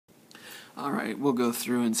Alright, we'll go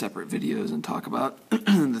through in separate videos and talk about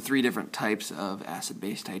the three different types of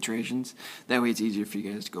acid-base titrations. That way it's easier for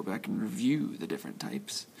you guys to go back and review the different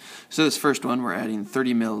types. So this first one, we're adding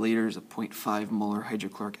 30 milliliters of 0.5 molar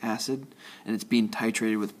hydrochloric acid, and it's being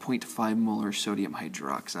titrated with 0.5 molar sodium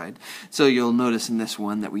hydroxide. So you'll notice in this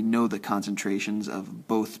one that we know the concentrations of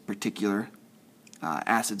both particular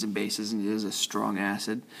acids and bases, and it is a strong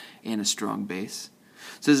acid and a strong base.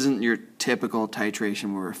 So this isn't your typical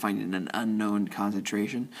titration where we're finding an unknown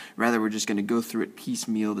concentration. Rather, we're just going to go through it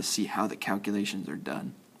piecemeal to see how the calculations are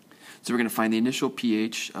done. So we're going to find the initial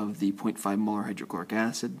pH of the 0.5 molar hydrochloric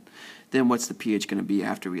acid. Then what's the pH going to be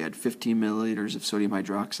after we add 15 milliliters of sodium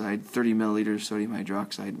hydroxide, 30 milliliters of sodium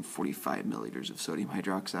hydroxide, and 45 milliliters of sodium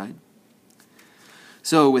hydroxide.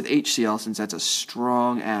 So with HCl, since that's a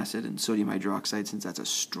strong acid, and sodium hydroxide, since that's a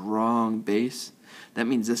strong base, that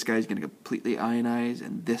means this guy is going to completely ionize,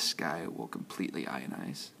 and this guy will completely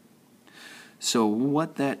ionize. So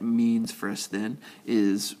what that means for us then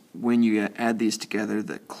is when you add these together,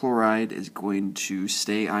 the chloride is going to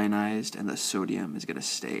stay ionized, and the sodium is going to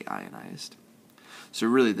stay ionized. So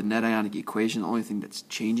really the net ionic equation, the only thing that's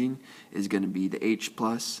changing is going to be the H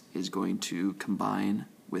plus is going to combine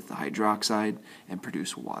with the hydroxide and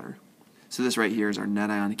produce water. So this right here is our net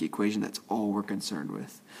ionic equation. That's all we're concerned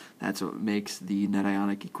with. That's what makes the net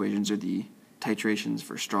ionic equations, or the titrations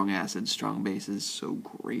for strong acids, strong bases, so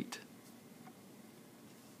great.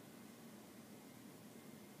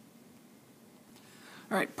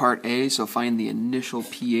 Alright, part A, so find the initial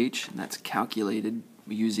pH, and that's calculated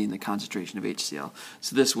using the concentration of HCl.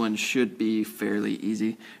 So this one should be fairly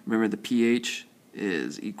easy. Remember, the pH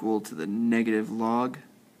is equal to the negative log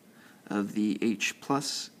of the H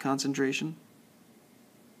plus concentration,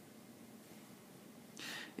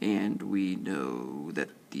 and we know that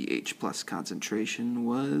the H plus concentration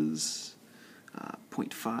was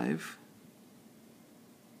 0.5,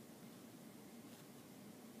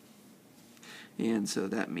 and so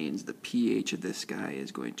that means the pH of this guy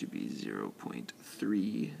is going to be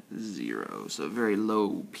 0.30, so a very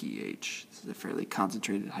low pH. This is a fairly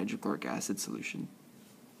concentrated hydrochloric acid solution.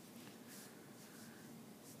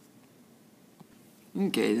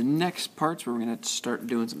 Okay, the next part's where we're going to start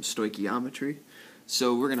doing some stoichiometry.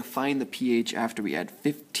 So we're going to find the pH after we add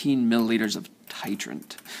 15 milliliters of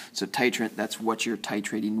titrant. So titrant, that's what you're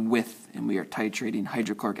titrating with, and we are titrating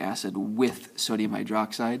hydrochloric acid with sodium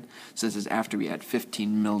hydroxide. So this is after we add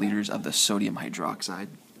 15 milliliters of the sodium hydroxide.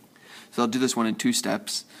 So I'll do this one in two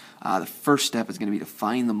steps. The first step is going to be to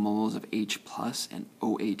find the moles of H plus and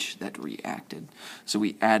OH that reacted. So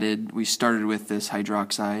we started with this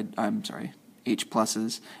H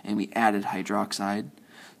pluses, and we added hydroxide.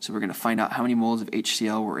 So we're going to find out how many moles of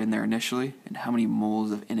HCl were in there initially and how many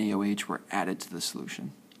moles of NaOH were added to the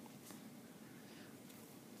solution.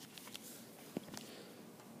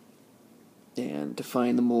 And to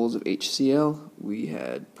find the moles of HCl, we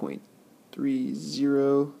had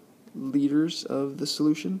 0.30 liters of the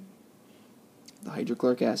solution, the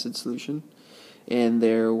hydrochloric acid solution, and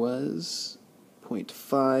there was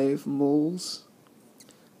 0.5 moles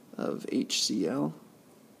of HCl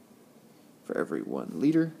for every 1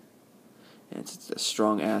 liter. And since it's a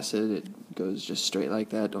strong acid, it goes just straight like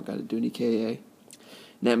that, don't got to do any Ka. And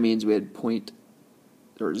that means we had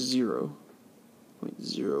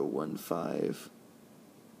 0.015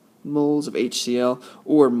 moles of HCl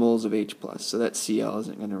or moles of H plus, so that Cl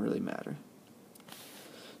isn't going to really matter.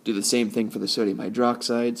 Do the same thing for the sodium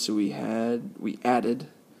hydroxide, so we added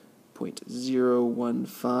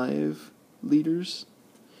 0.015 liters.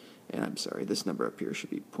 And I'm sorry, this number up here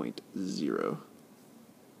should be 0.0.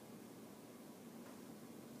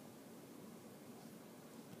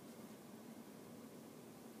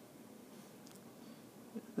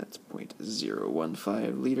 That's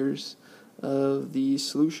 0.015 liters of the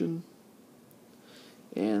solution.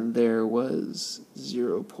 And there was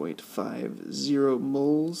 0.50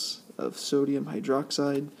 moles of sodium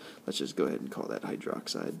hydroxide. Let's just go ahead and call that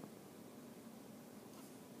hydroxide.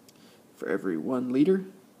 For every 1 liter.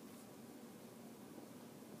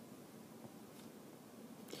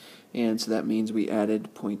 And so that means we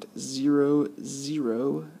added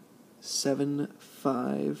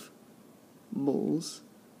 0.0075 moles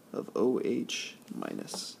of OH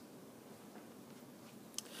minus.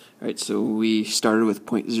 Alright, so we started with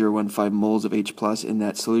 0.015 moles of H plus in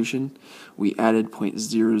that solution. We added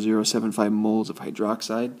 0.0075 moles of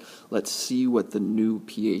hydroxide. Let's see what the new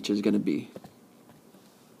pH is going to be.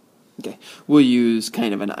 Okay, we'll use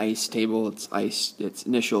kind of an ice table. It's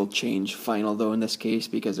initial change final though in this case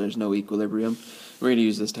because there's no equilibrium. We're going to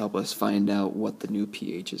use this to help us find out what the new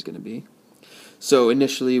pH is going to be. So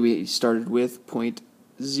initially we started with 0.015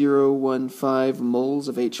 0.015 moles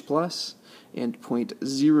of H plus and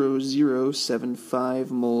 0.0075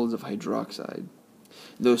 moles of hydroxide.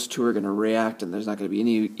 Those two are going to react, and there's not going to be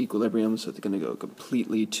any equilibrium, so they're going to go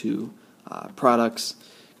completely to products,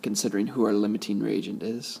 considering who our limiting reagent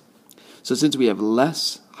is. So since we have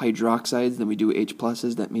less hydroxides than we do H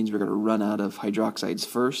pluses, that means we're going to run out of hydroxides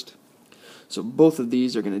first. So both of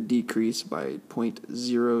these are going to decrease by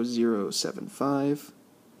 0.0075.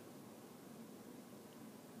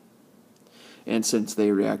 And since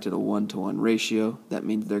they react at a 1-to-1 ratio, that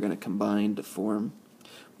means they're going to combine to form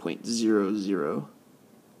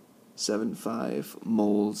 0.0075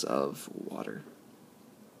 moles of water.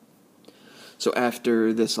 So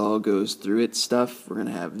after this all goes through its stuff, we're going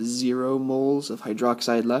to have 0 moles of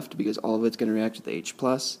hydroxide left because all of it's going to react with H+,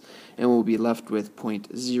 and we'll be left with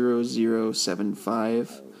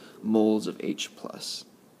 0.0075 moles of H+.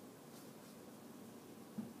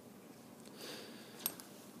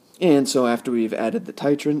 And so after we've added the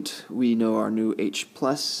titrant, we know our new H+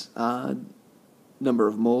 number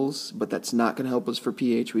of moles, but that's not going to help us for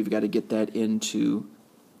pH. We've got to get that into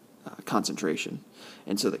concentration.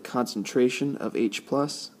 And so the concentration of H+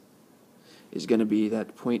 is going to be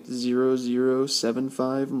that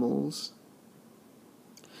 0.0075 moles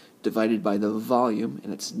divided by the volume,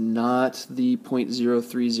 and it's not the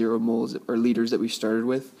 0.030 moles or liters that we started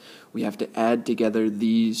with. We have to add together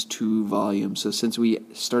these two volumes. So since we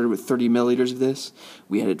started with 30 milliliters of this,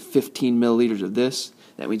 we added 15 milliliters of this.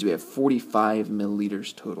 That means we have 45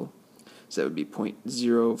 milliliters total. So that would be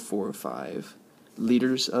 0.045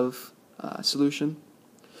 liters of solution.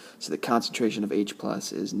 So the concentration of H+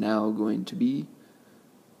 is now going to be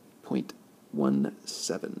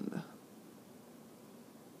 0.17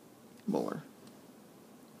 molar.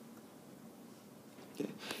 Okay.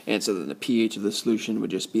 And so then the pH of the solution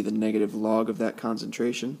would just be the negative log of that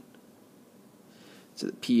concentration. So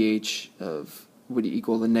the pH would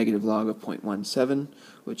equal the negative log of 0.17,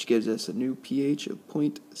 which gives us a new pH of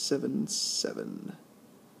 0.77.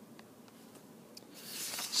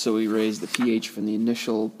 So we raise the pH from the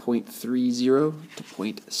initial 0.30 to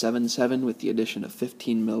 0.77 with the addition of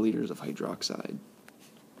 15 milliliters of hydroxide.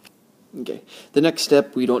 Okay, the next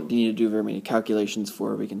step we don't need to do very many calculations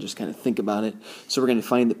for, we can just kind of think about it. So we're going to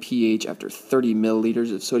find the pH after 30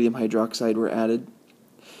 milliliters of sodium hydroxide were added.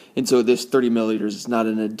 And so this 30 milliliters is not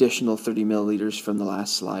an additional 30 milliliters from the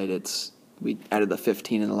last slide. We added the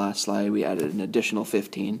 15 in the last slide, we added an additional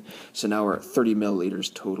 15. So now we're at 30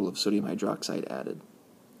 milliliters total of sodium hydroxide added.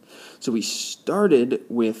 So we started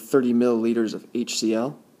with 30 milliliters of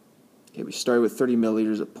HCl. Okay, we started with 30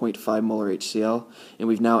 milliliters of 0.5 molar HCl, and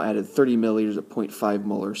we've now added 30 milliliters of 0.5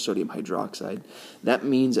 molar sodium hydroxide. That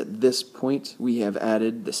means at this point we have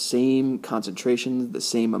added the same concentrations, the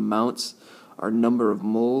same amounts. Our number of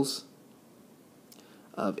moles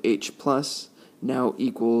of H+ now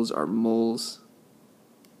equals our moles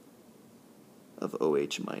of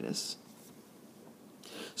OH-.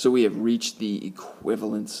 So we have reached the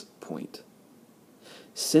equivalence point.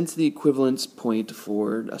 Since the equivalence point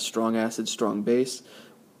for a strong acid, strong base,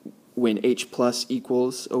 when H+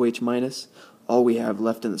 equals OH-, all we have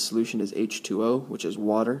left in the solution is H2O, which is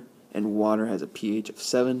water, and water has a pH of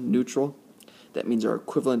 7, neutral. That means our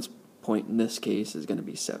equivalence point in this case is going to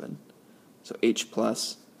be 7. So H+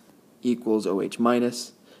 equals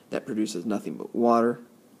OH-, that produces nothing but water,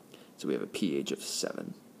 so we have a pH of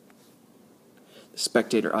 7. The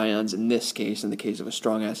spectator ions in this case, in the case of a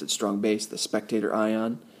strong acid, strong base, the spectator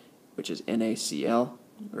ion, which is NaCl,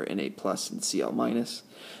 or Na plus and Cl minus,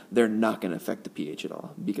 they're not going to affect the pH at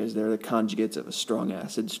all because they're the conjugates of a strong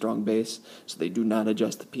acid, strong base, so they do not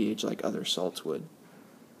adjust the pH like other salts would.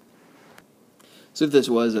 So if this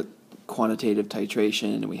was a quantitative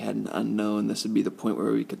titration and we had an unknown, this would be the point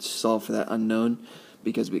where we could solve for that unknown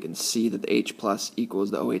because we can see that the H+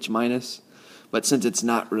 equals the OH-. But since it's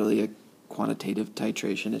not really a quantitative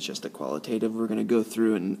titration, it's just a qualitative, we're going to go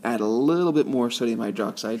through and add a little bit more sodium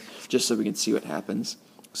hydroxide just so we can see what happens.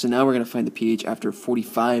 So now we're going to find the pH after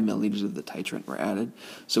 45 milliliters of the titrant were added.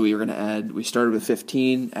 So we started with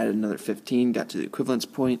 15, added another 15, got to the equivalence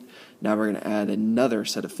point. Now we're going to add another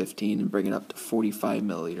set of 15 and bring it up to 45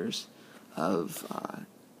 milliliters of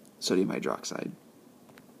sodium hydroxide.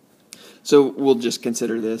 So we'll just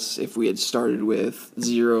consider this if we had started with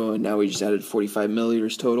 0 and now we just added 45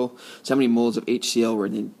 milliliters total. So how many moles of HCl were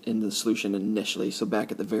in the solution initially, so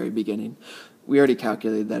back at the very beginning? We already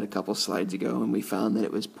calculated that a couple slides ago, and we found that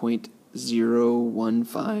it was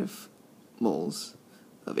 0.015 moles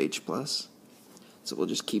of H+. So we'll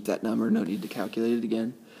just keep that number, no need to calculate it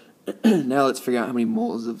again. Now let's figure out how many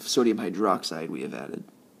moles of sodium hydroxide we have added.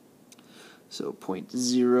 so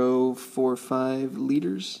 0.045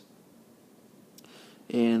 liters.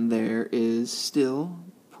 And there is still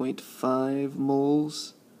 0.5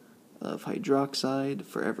 moles of hydroxide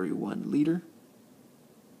for every 1 liter.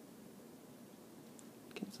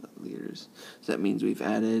 Cancel out liters. So that means we've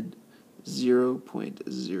added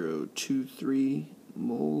 0.023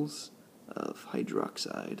 moles of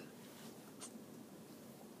hydroxide.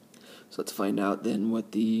 So let's find out then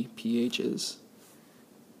what the pH is.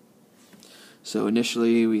 So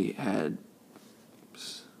initially we had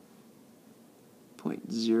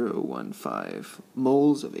 0.015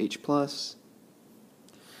 moles of H+,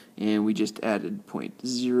 and we just added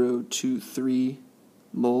 0.023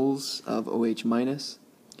 moles of OH-.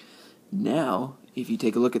 Now, if you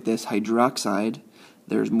take a look at this hydroxide,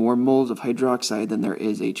 there's more moles of hydroxide than there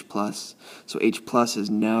is H+. So H+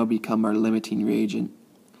 has now become our limiting reagent.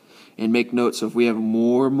 And make note, so if we have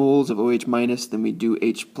more moles of OH- than we do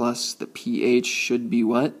H+, the pH should be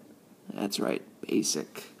what? That's right,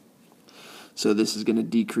 basic. So this is going to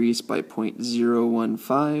decrease by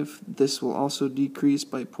 0.015. This will also decrease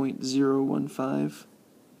by 0.015.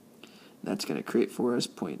 That's going to create for us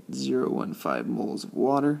 0.015 moles of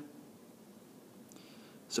water.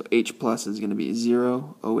 So H+ is going to be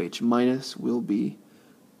 0. OH- will be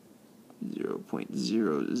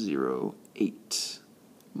 0.008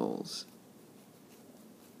 moles.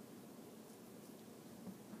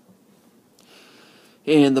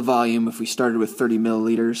 And the volume, if we started with 30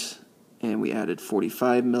 milliliters and we added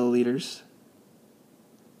 45 milliliters,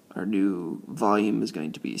 our new volume is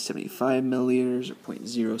going to be 75 milliliters, or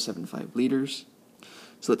 0.075 liters.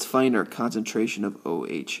 So let's find our concentration of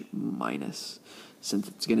OH-. Since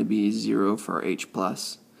it's going to be 0 for our H+,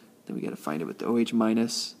 then we got to find it with the OH-,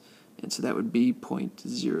 and so that would be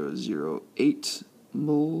 0.008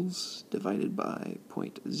 moles divided by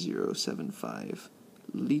 0.075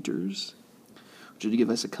 liters, which would give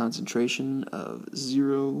us a concentration of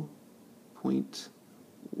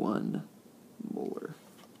 0.1 molar.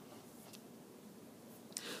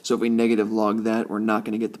 So if we negative log that, we're not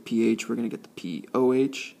going to get the pH, we're going to get the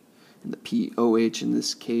pOH, and the pOH in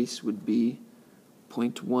this case would be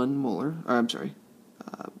 0.1 molar, or I'm sorry,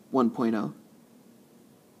 1.0.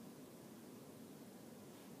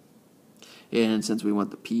 And since we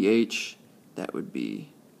want the pH, that would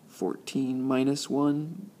be 14 minus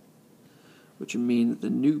 1, which would mean that the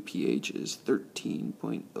new pH is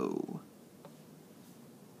 13.0.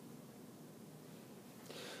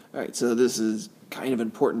 Alright, so this is kind of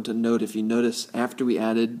important to note. If you notice, after we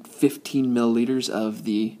added 15 milliliters of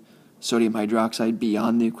the sodium hydroxide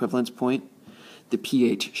beyond the equivalence point, the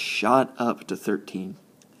pH shot up to 13.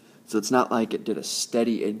 So it's not like it did a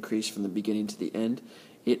steady increase from the beginning to the end.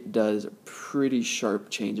 It does a pretty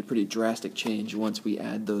sharp change, a pretty drastic change once we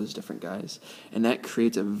add those different guys. And that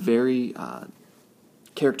creates a very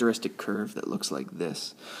characteristic curve that looks like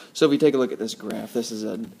this. So if we take a look at this graph, this is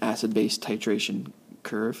an acid-base titration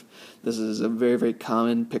curve. This is a very, very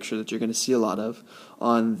common picture that you're going to see a lot of.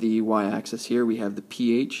 On the y-axis here, we have the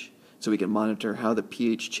pH, so we can monitor how the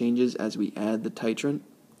pH changes as we add the titrant.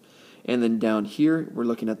 And then down here, we're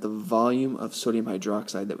looking at the volume of sodium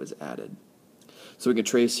hydroxide that was added. So we can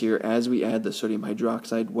trace here, as we add the sodium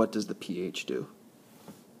hydroxide, what does the pH do?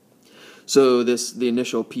 So the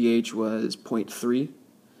initial pH was 0.3,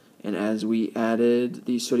 and as we added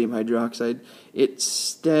the sodium hydroxide, it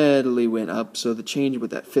steadily went up. So the change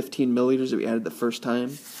with that 15 milliliters that we added the first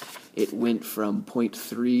time, it went from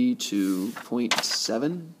 0.3 to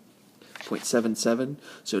 0.77,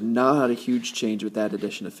 so not a huge change with that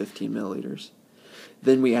addition of 15 milliliters.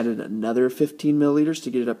 Then we added another 15 milliliters to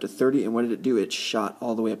get it up to 30, and what did it do? It shot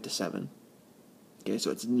all the way up to 7. Okay, so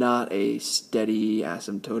it's not a steady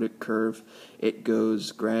asymptotic curve. It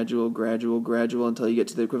goes gradual, gradual, gradual until you get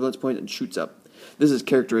to the equivalence point and shoots up. This is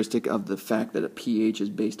characteristic of the fact that a pH is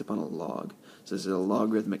based upon a log. So this is a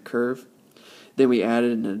logarithmic curve. Then we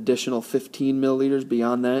added an additional 15 milliliters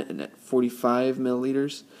beyond that, and at 45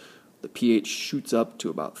 milliliters, the pH shoots up to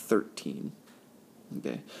about 13.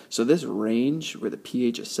 Okay, so this range where the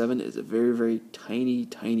pH is 7 is a very, very tiny,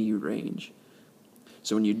 tiny range.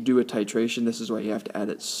 So when you do a titration, this is why you have to add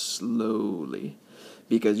it slowly,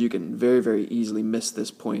 because you can very, very easily miss this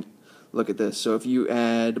point. Look at this. So if you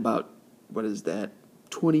add about,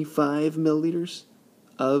 25 milliliters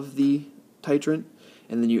of the titrant,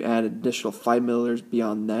 and then you add an additional 5 milliliters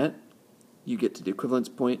beyond that, you get to the equivalence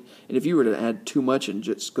point. And if you were to add too much and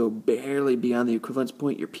just go barely beyond the equivalence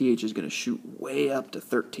point, your pH is going to shoot way up to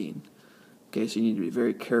 13. Okay, so you need to be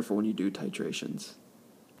very careful when you do titrations.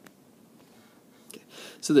 Okay.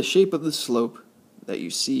 So the shape of the slope that you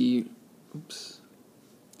see,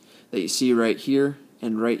 right here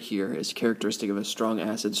and right here is characteristic of a strong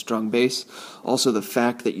acid, strong base. Also the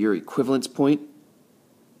fact that your equivalence point,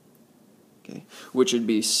 okay, which would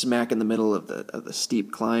be smack in the middle of the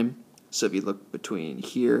steep climb. So if you look between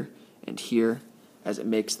here and here, as it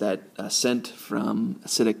makes that ascent from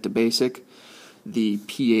acidic to basic, the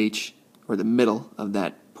pH, or the middle of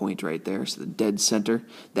that point right there, so the dead center,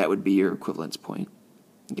 that would be your equivalence point.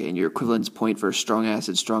 Okay, and your equivalence point for a strong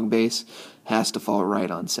acid, strong base has to fall right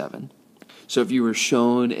on 7. So if you were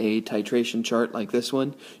shown a titration chart like this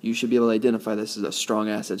one, you should be able to identify this as a strong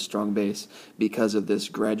acid, strong base because of this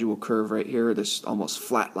gradual curve right here, this almost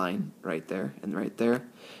flat line right there, and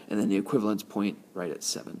then the equivalence point right at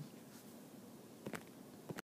 7.